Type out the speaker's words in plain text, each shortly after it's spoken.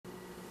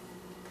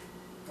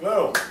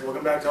Hello,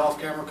 welcome back to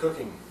OffCamera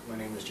Cooking. My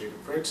name is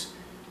Jakub Pritz.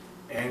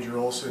 Andrew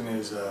Olson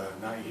is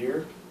not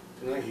here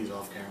tonight. He's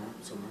off camera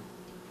somewhere.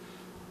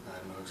 I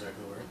don't know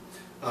exactly where.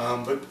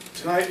 But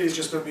tonight is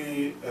just going to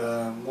be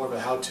more of a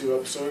how-to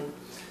episode.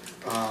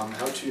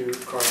 How to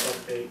carve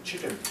up a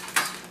chicken.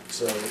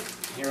 So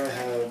here I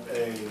have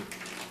a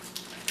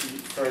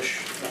but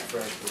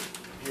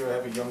here I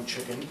have a young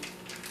chicken.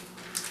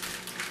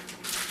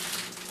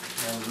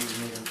 And he's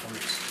made it from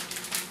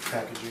its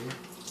packaging.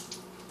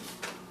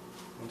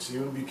 And so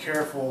you want to be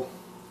careful,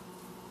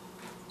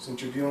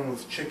 since you're dealing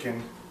with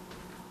chicken,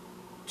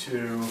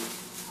 to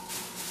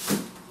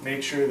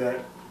make sure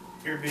that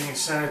you're being as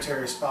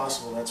sanitary as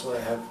possible. That's why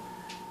I have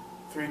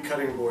 3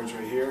 cutting boards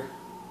right here.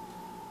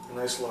 A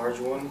nice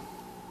large one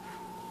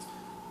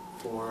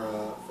for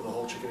the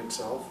whole chicken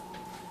itself,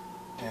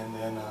 and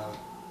then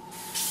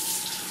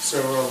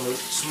several of the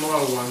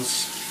smaller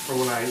ones for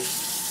when I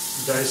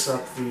dice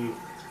up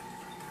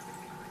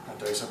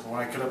when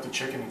I cut up the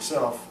chicken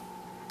itself,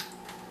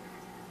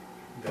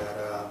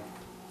 that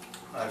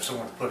I have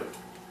somewhere to put it.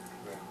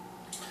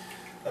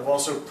 I've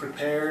also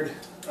prepared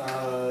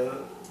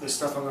the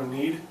stuff I'm going to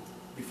need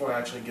before I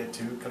actually get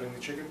to cutting the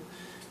chicken.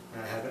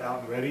 I have it out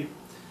and ready.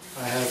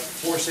 I have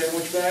 4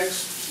 sandwich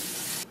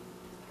bags.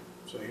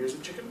 So here's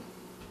the chicken.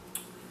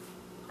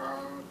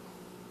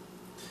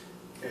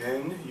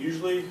 And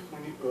usually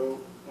when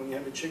you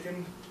have a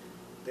chicken,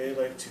 they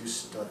like to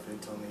stuff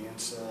it on the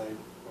inside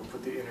or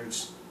put the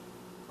innards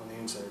on the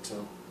inside.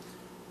 So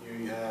here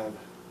you have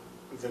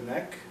the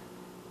neck.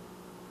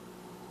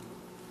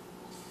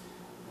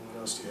 And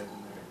what else do you have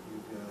in there?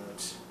 You've got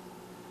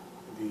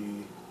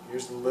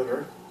here's the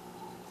liver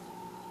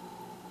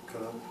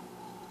cut up.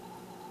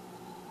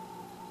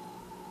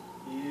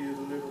 Yeah,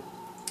 the liver.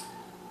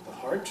 The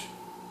heart.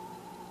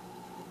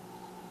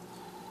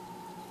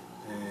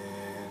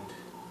 And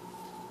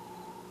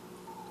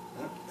I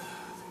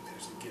think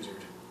there's the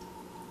gizzard.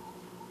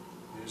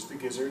 There's the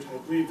gizzard. I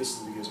believe this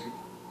is the gizzard.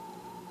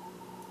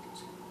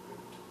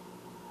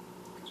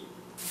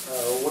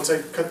 Once I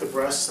cut the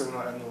breasts and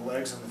the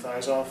legs and the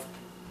thighs off,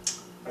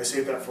 I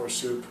save that for a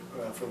soup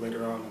for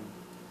later on, and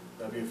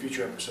that'll be a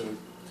future episode.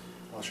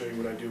 I'll show you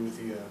what I do with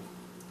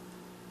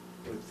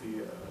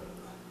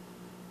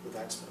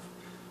that stuff.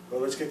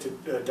 Well, let's get to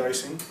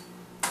dicing,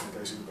 not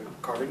dicing,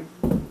 but carving.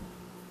 And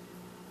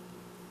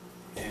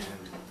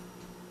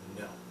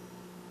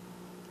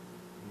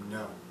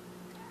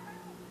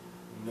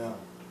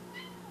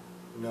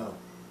no.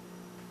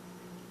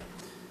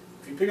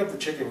 If you pick up the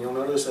chicken, you'll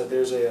notice that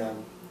there's a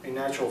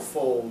natural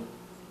fold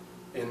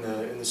in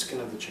the skin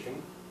of the chicken.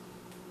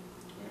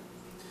 Right.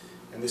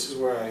 And this is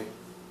where I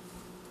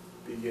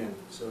begin.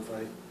 So if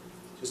I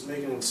just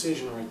make an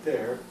incision right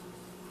there,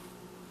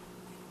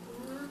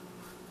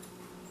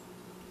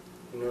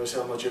 you notice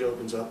how much it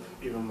opens up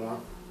even more.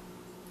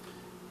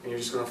 And you're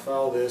just going to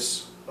follow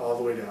this all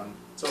the way down.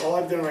 So all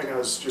I've done right now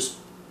is just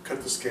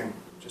cut the skin.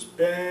 Just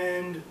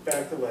bend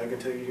back the leg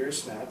until you hear a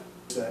snap.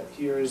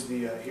 Here's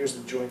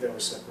the joint that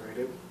was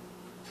separated.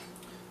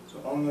 So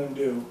all I'm going to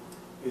do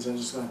is I'm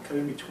just going to cut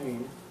in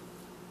between.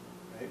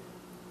 Right?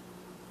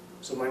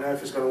 So my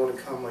knife is going to want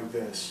to come like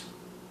this.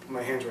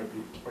 My hand's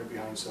right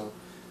behind. So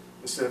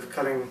instead of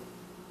cutting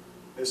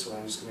this way,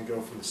 I'm just going to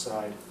go from the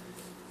side.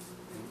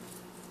 And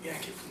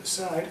yank it from the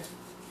side.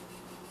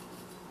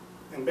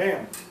 And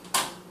bam!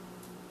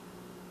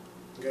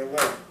 You got a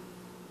leg.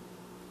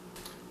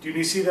 Do you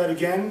need to see that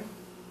again?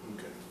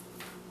 Okay.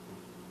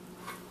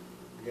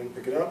 Again,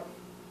 pick it up.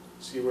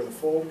 See where the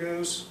fold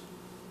goes.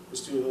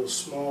 Just do a little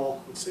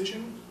small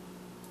incision.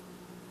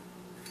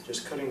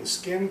 Just cutting the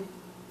skin.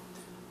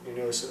 You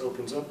notice it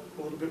opens up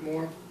a little bit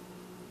more.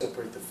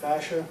 Separate the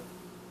fascia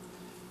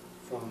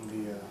from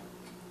the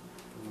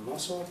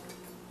muscle.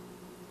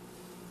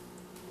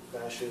 The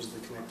fascia is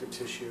the connective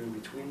tissue in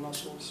between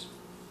muscles.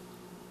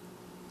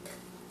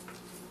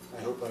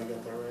 I hope I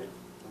got that right.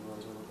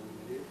 Otherwise I look like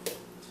an idiot.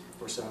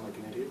 Or sound like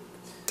an idiot.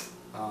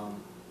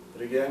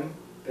 But again,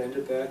 bend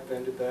it back,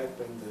 bend the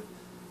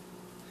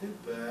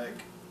hip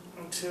back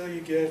until you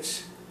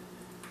get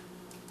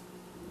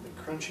the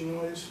crunchy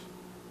noise.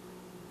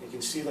 You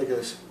can see like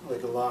a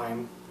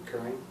line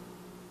occurring.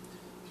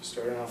 Just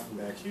starting off from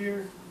back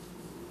here.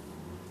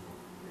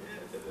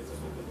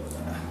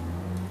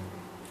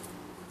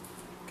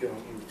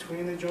 Going in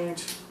between the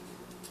joint.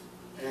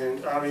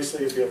 And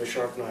obviously if you have a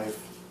sharp knife,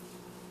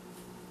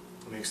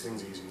 it makes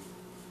things easy.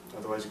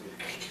 Otherwise you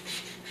get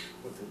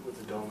with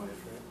the dull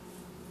knife, right?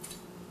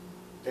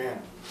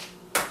 Bam.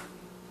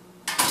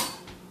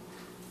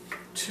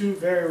 2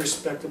 very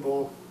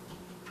respectable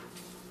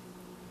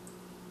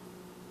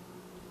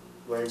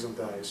legs and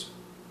thighs.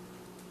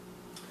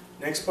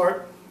 Next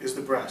part is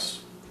the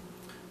breast.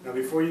 Now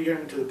before you get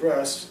into the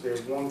breast,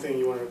 there's one thing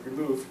you want to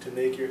remove to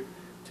make your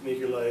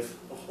life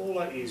a whole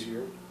lot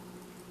easier,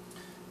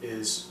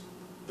 is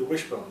the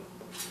wishbone.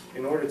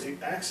 In order to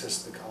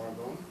access the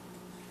collarbone,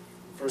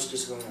 first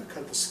just going to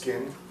cut the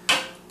skin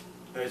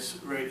that's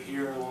right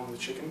here along the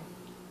chicken.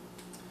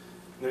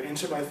 I'm going to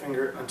insert my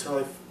finger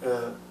until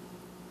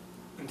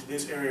into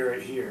this area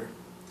right here,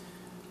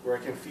 where I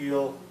can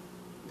feel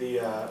the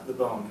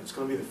bone. It's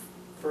going to be the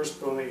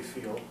first bone that you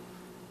feel,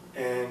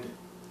 and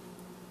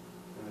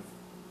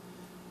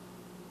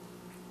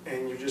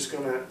you're just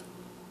going to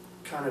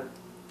kind of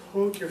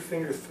poke your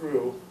finger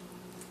through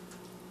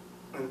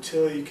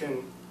until you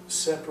can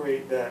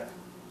separate that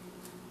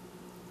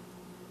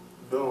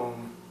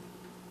bone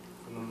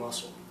from the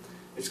muscle.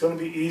 It's going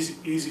to be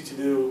easy to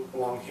do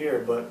along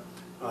here, but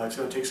it's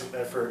going to take some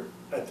effort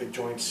at the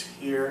joints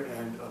here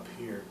and up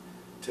here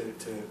to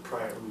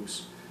pry it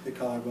loose. The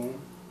collarbone,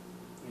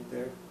 right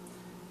there,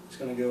 it's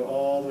going to go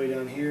all the way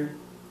down here,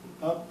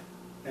 up,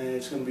 and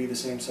it's going to be the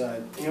same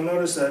side. And you'll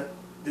notice that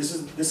this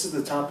is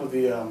the top of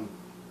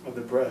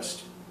the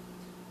breast.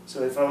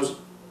 So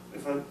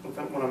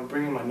when I'm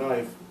bringing my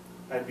knife,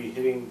 I'd be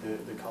hitting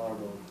the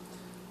collarbone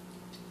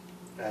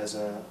as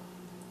I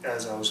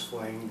was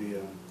flaying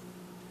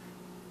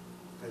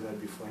as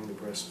I'd be flaying the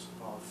breast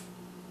off.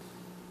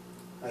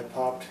 I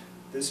popped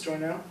this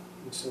joint out,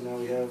 and so now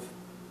we have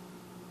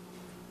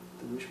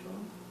the wishbone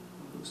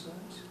on both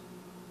sides.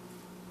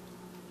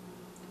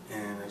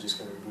 And I just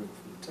got to remove it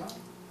from the top.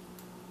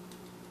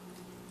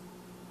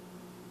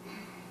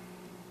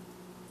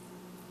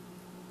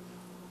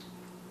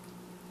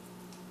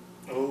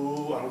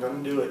 Oh, I'm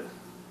going to do it.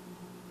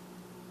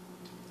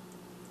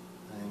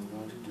 I'm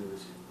going to do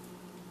it.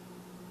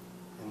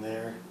 And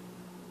there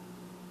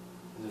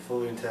is a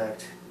fully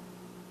intact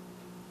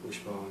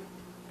wishbone.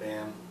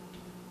 Bam,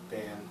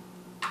 bam.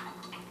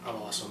 I'm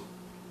awesome.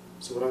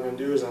 So what I'm going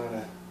to do is I'm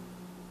going to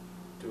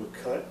do a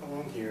cut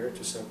along here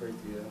to separate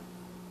the,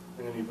 I'm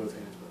going to need both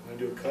hands, but I'm going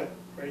to do a cut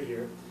right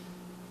here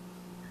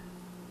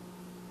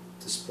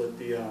to split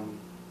the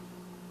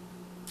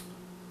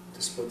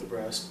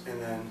breast,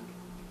 and then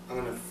I'm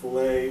going to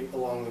fillet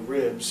along the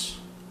ribs.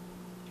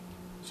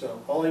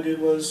 So all I did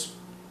was,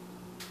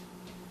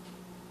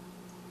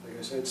 like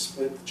I said,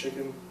 split the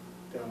chicken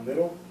down the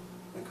middle.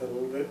 I cut a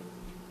little bit.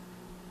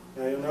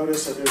 Now you'll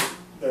notice that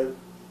the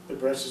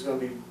breast is going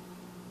to be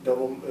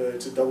double.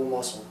 It's a double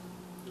muscle.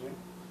 Okay?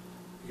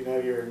 You can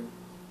have your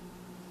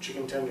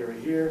chicken tender right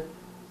here,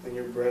 and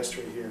your breast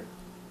right here.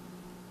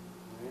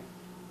 Okay?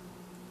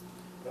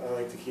 But I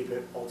like to keep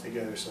it all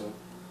together, so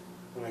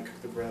when I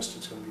cook the breast,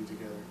 it's going to be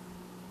together.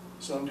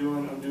 So I'm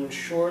doing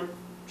short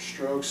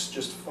strokes,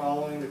 just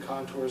following the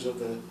contours of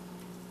the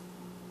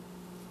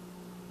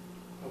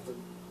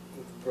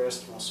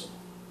breast muscle.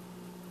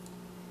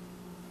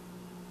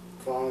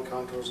 Following the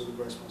contours of the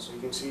breast muscle.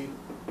 You can see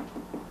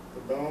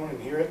the bone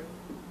and hear it.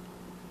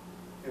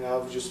 And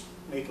I'm just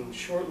making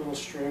short little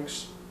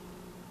strokes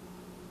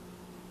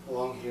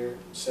along here,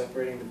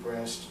 separating the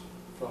breast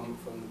from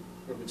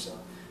the rib itself.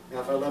 Now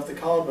if I left the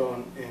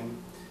collarbone in,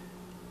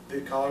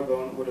 the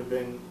collarbone would have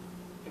been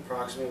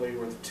approximately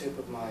where the tip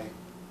of my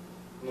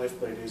knife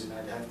blade is, and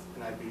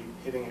I'd be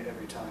hitting it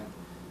every time.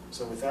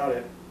 So without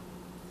it,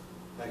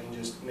 I can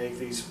just make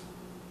these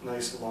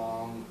nice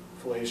long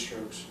fillet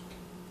strokes.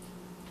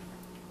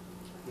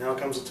 Now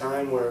comes a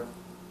time where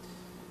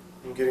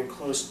I'm getting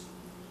close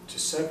to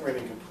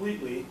separating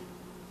completely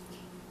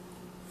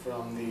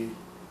from the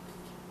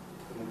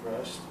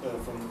breast,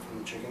 from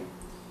the chicken.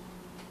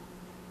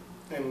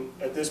 And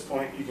at this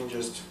point, you can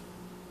just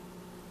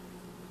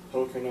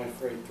poke your knife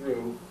right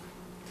through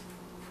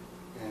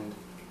and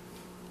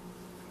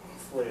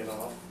fillet it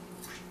off.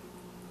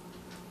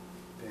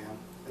 Bam.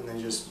 And then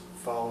just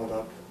follow it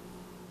up.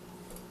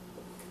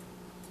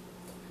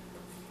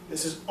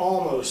 This is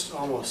almost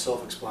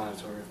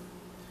self-explanatory.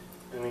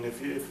 I mean,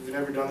 if you've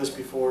never done this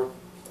before,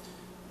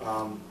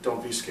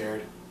 don't be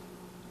scared.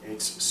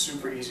 It's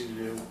super easy to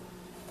do.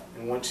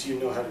 And once you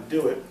know how to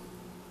do it,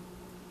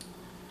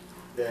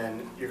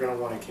 then you're going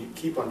to want to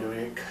keep on doing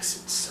it,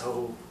 because it's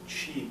so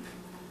cheap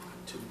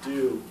to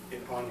do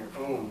it on your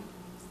own.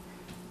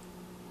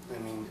 I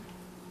mean,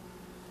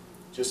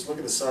 just look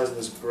at the size of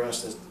this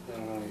breast that's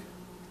really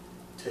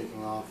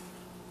taking off.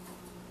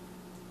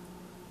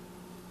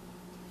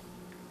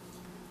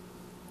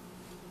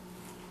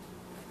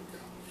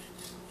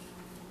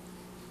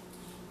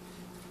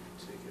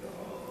 Take it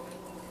all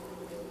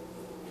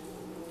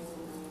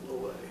the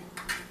way.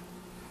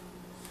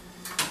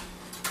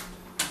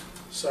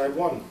 Side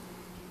one.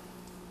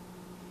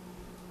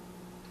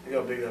 Look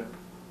how big that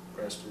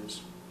breast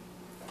is.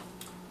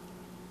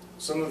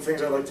 Some of the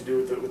things I like to do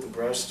with the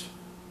breast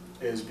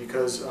is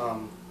because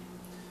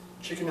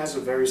chicken has a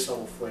very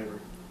subtle flavor,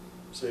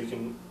 so you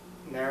can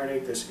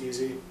marinate this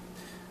easy.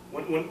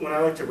 When I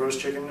like to roast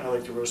chicken, I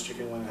like to roast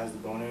chicken when it has the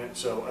bone in it,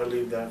 so I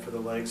leave that for the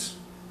legs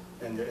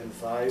and the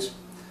thighs.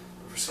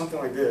 But for something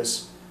like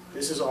this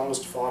is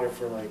almost fodder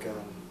for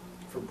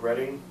for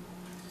breading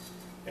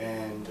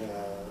and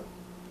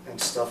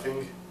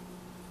stuffing.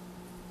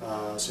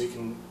 So you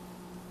can.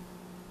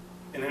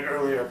 In an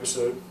earlier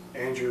episode,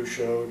 Andrew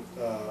showed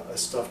a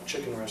stuffed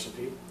chicken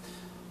recipe,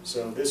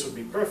 so this would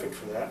be perfect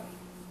for that,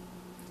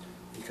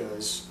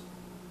 because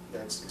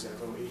that's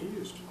exactly what he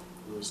used,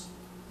 was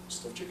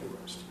stuffed chicken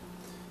breast.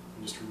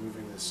 I'm just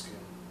removing the skin.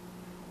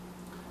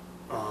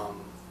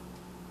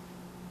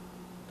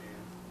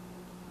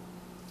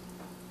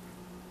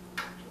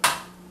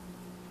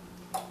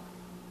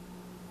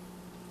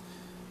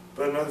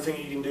 But another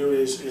thing you can do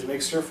is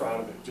make stir fry out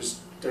of it. Just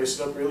dice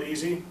it up really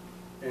easy,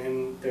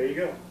 and there you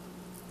go.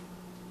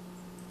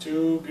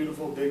 2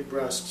 beautiful big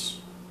breasts.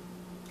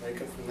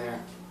 Make it from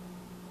there.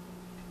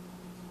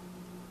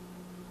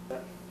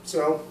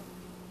 So,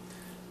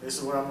 this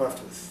is what I'm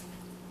left with.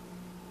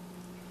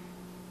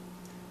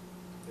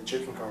 The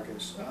chicken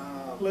carcass.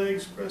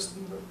 Legs, breasts,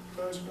 and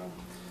thighs are done.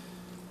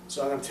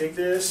 So I'm going to take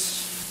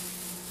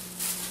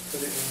this,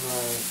 put it in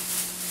my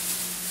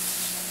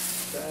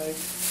bag,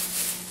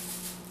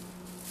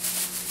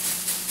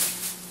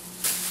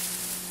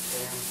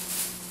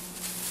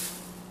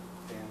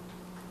 and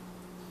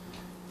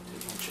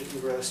take my chicken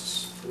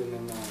breasts, put them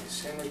in my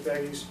sandwich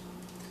baggies.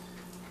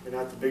 They're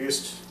not the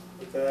biggest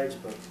of bags,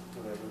 but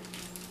whatever.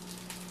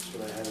 That's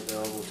what I had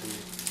available to me.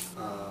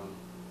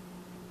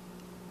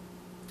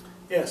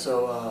 Yeah,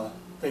 so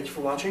thank you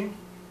for watching.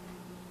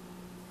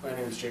 My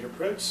name is Jakub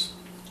Pritz.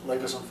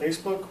 Like us on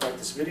Facebook, like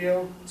this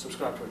video,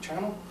 subscribe to our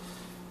channel,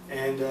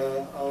 and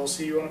I'll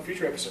see you on a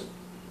future episode.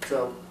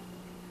 So,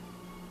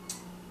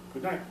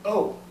 good night.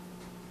 Oh,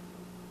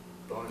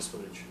 bonus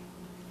footage.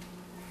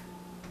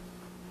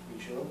 Can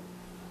you show?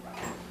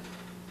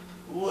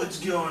 What's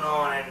going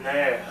on in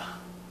there?